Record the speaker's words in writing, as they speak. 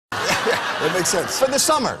That makes sense. For the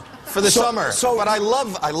summer. For the summer. But I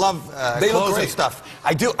love clothes and stuff.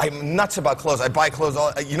 I do. I'm nuts about clothes. I buy clothes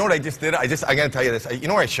all. You know what I just did? I gotta tell you this. You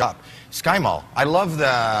know where I shop? Sky Mall. I love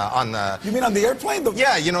on the. You mean on the airplane?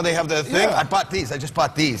 Yeah. You know they have the thing. Yeah. I bought these. I just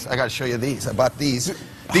bought these. I gotta show you these. I bought these.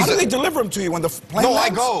 How do they deliver them to you when the plane No,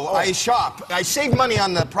 lands? I go. Oh. I shop. I save money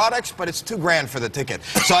on the products, but it's $2,000 for the ticket.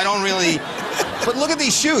 So I don't really. But look at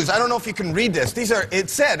these shoes. I don't know if you can read this. These are. It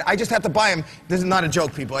said. I just have to buy them. This is not a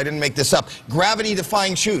joke, people. I didn't make this up.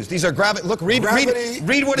 Gravity-defying shoes. These are gravity. Look, read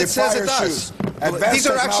what it says it does. These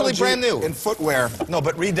are actually brand new. In footwear. No,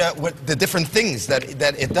 but read the different things that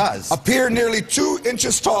it does. Appear nearly 2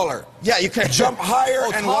 inches taller. Yeah, you can jump higher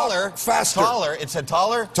and taller, walk faster. Taller. It said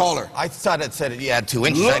taller. Taller. I thought it said you had 2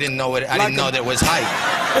 inches. I didn't know it. I didn't know that it was height.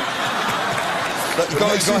 Go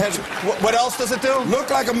ahead. What else does it do? Look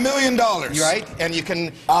like $1 million. Right, and you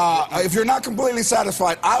can. If you're not completely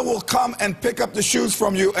sassified, I will come and pick up the shoes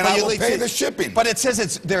from you, and I will pay the shipping. But it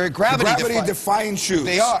says they're gravity-defying shoes.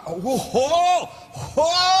 They are. Whoa!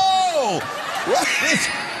 Whoa!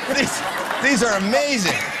 These are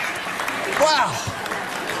amazing. Wow.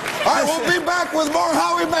 All right, we'll be back with more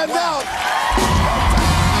Howie Mandel.